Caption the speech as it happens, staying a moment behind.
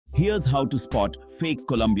Here's how to spot fake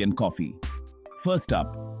Colombian coffee. First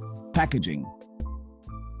up, packaging.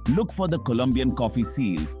 Look for the Colombian coffee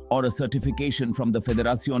seal or a certification from the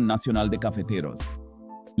Federación Nacional de Cafeteros.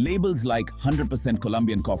 Labels like 100%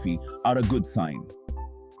 Colombian coffee are a good sign.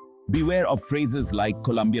 Beware of phrases like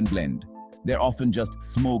Colombian blend. They're often just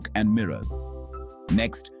smoke and mirrors.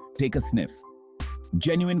 Next, take a sniff.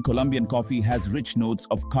 Genuine Colombian coffee has rich notes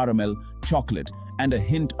of caramel, chocolate, and a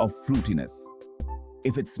hint of fruitiness.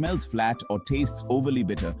 If it smells flat or tastes overly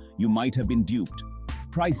bitter, you might have been duped.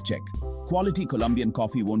 Price check. Quality Colombian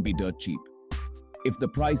coffee won't be dirt cheap. If the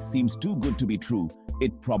price seems too good to be true,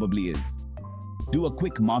 it probably is. Do a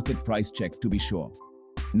quick market price check to be sure.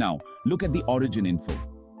 Now, look at the origin info.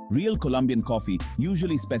 Real Colombian coffee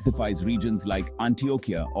usually specifies regions like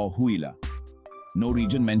Antioquia or Huila. No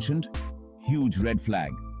region mentioned? Huge red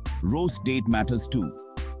flag. Roast date matters too.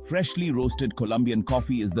 Freshly roasted Colombian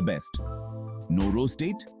coffee is the best. No roast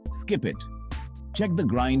date? Skip it. Check the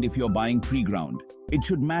grind if you're buying pre-ground. It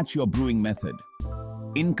should match your brewing method.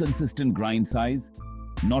 Inconsistent grind size?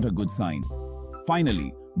 Not a good sign.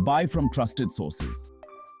 Finally, buy from trusted sources.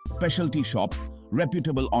 Specialty shops,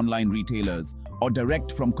 reputable online retailers, or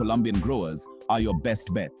direct from Colombian growers are your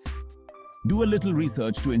best bets. Do a little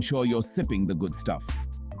research to ensure you're sipping the good stuff.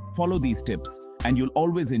 Follow these tips and you'll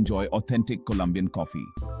always enjoy authentic Colombian coffee.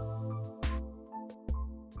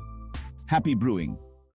 Happy brewing!